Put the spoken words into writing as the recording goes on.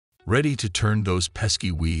Ready to turn those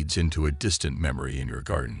pesky weeds into a distant memory in your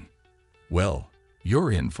garden? Well,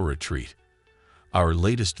 you're in for a treat. Our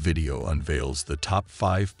latest video unveils the top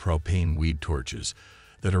 5 propane weed torches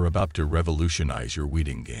that are about to revolutionize your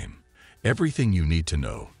weeding game. Everything you need to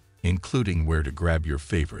know, including where to grab your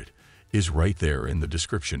favorite, is right there in the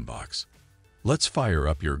description box. Let's fire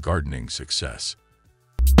up your gardening success.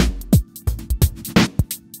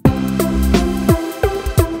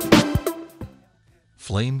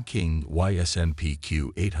 Flame King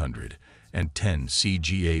YSNPQ 810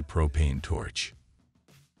 CGA Propane Torch.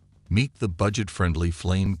 Meet the budget-friendly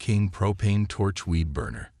Flame King Propane Torch Weed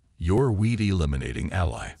Burner, your weed-eliminating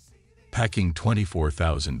ally. Packing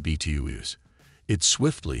 24,000 BTUs, it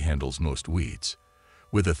swiftly handles most weeds.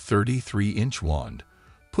 With a 33-inch wand,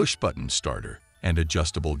 push-button starter, and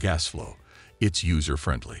adjustable gas flow, it's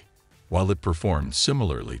user-friendly. While it performs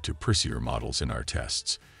similarly to pricier models in our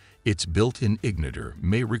tests, its built-in igniter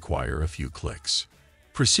may require a few clicks.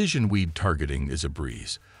 Precision weed targeting is a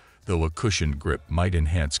breeze, though a cushioned grip might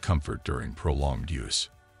enhance comfort during prolonged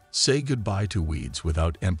use. Say goodbye to weeds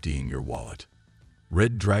without emptying your wallet.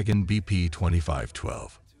 Red Dragon BP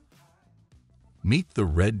 2512. Meet the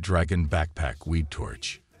Red Dragon Backpack Weed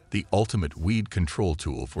Torch, the ultimate weed control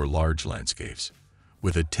tool for large landscapes.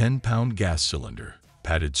 With a 10-pound gas cylinder,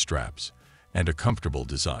 padded straps, and a comfortable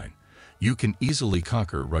design, you can easily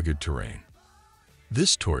conquer rugged terrain.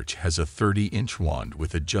 This torch has a 30-inch wand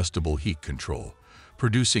with adjustable heat control,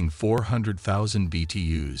 producing 400,000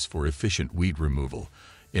 BTUs for efficient weed removal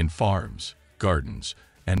in farms, gardens,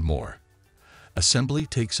 and more. Assembly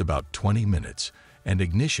takes about 20 minutes, and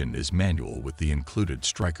ignition is manual with the included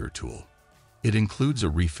striker tool. It includes a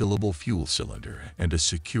refillable fuel cylinder and a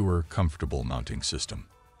secure, comfortable mounting system.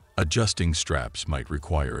 Adjusting straps might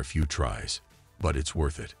require a few tries, but it's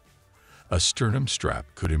worth it. A sternum strap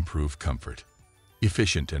could improve comfort.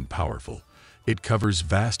 Efficient and powerful, it covers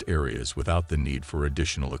vast areas without the need for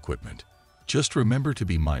additional equipment. Just remember to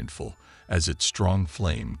be mindful, as its strong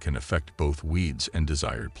flame can affect both weeds and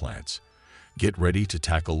desired plants. Get ready to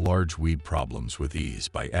tackle large weed problems with ease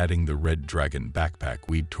by adding the Red Dragon Backpack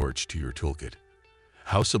Weed Torch to your toolkit.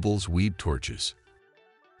 Houseables Weed Torches.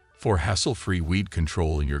 For hassle-free weed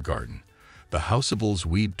control in your garden, the Houseables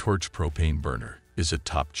Weed Torch Propane Burner is a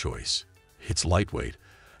top choice. It's lightweight,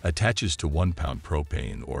 attaches to 1-pound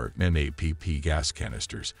propane or MAPP gas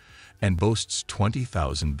canisters, and boasts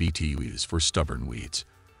 20,000 BTUs for stubborn weeds.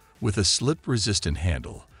 With a slip-resistant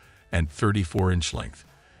handle and 34-inch length,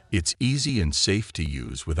 it's easy and safe to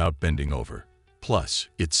use without bending over. Plus,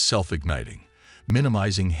 it's self-igniting,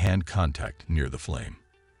 minimizing hand contact near the flame.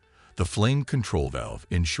 The flame control valve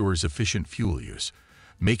ensures efficient fuel use,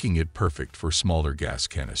 making it perfect for smaller gas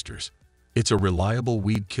canisters. It's a reliable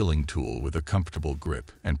weed-killing tool with a comfortable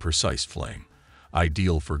grip and precise flame,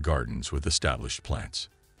 ideal for gardens with established plants.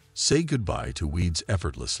 Say goodbye to weeds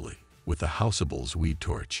effortlessly with the Houseables Weed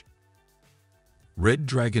Torch. Red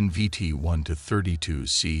Dragon VT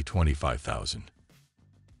 1-32C 25,000.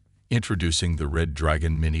 Introducing the Red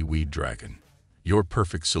Dragon Mini Weed Dragon, your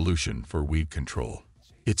perfect solution for weed control.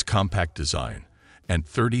 Its compact design and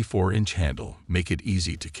 34-inch handle make it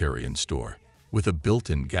easy to carry and store. With a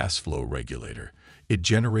built-in gas flow regulator, it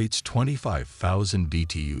generates 25,000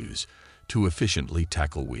 BTUs to efficiently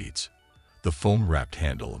tackle weeds. The foam-wrapped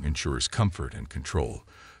handle ensures comfort and control,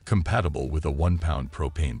 compatible with a 1-pound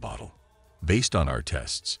propane bottle. Based on our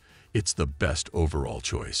tests, it's the best overall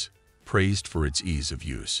choice, praised for its ease of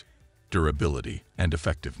use, durability, and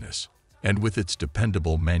effectiveness. And with its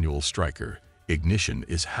dependable manual striker, ignition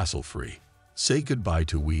is hassle-free. Say goodbye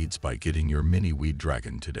to weeds by getting your Mini Weed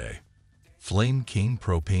Dragon today. Flame King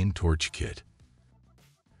Propane Torch Kit.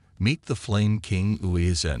 Meet the Flame King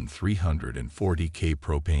YSN 340K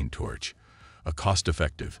Propane Torch, a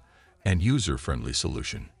cost-effective and user-friendly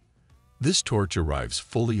solution. This torch arrives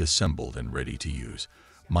fully assembled and ready to use,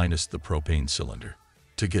 minus the propane cylinder.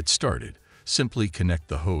 To get started, simply connect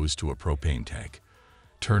the hose to a propane tank,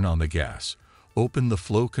 turn on the gas, open the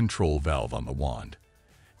flow control valve on the wand,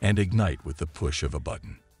 and ignite with the push of a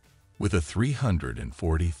button. With a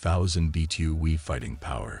 340,000 BTU weed fighting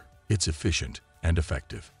power, it's efficient and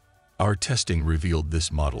effective. Our testing revealed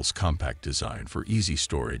this model's compact design for easy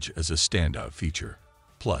storage as a standout feature.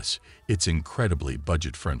 Plus, it's incredibly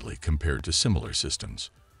budget-friendly compared to similar systems.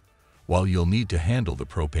 While you'll need to handle the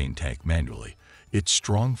propane tank manually, its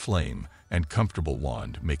strong flame and comfortable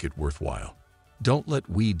wand make it worthwhile. Don't let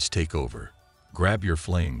weeds take over. Grab your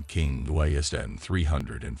Flame King YSN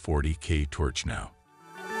 340K torch now.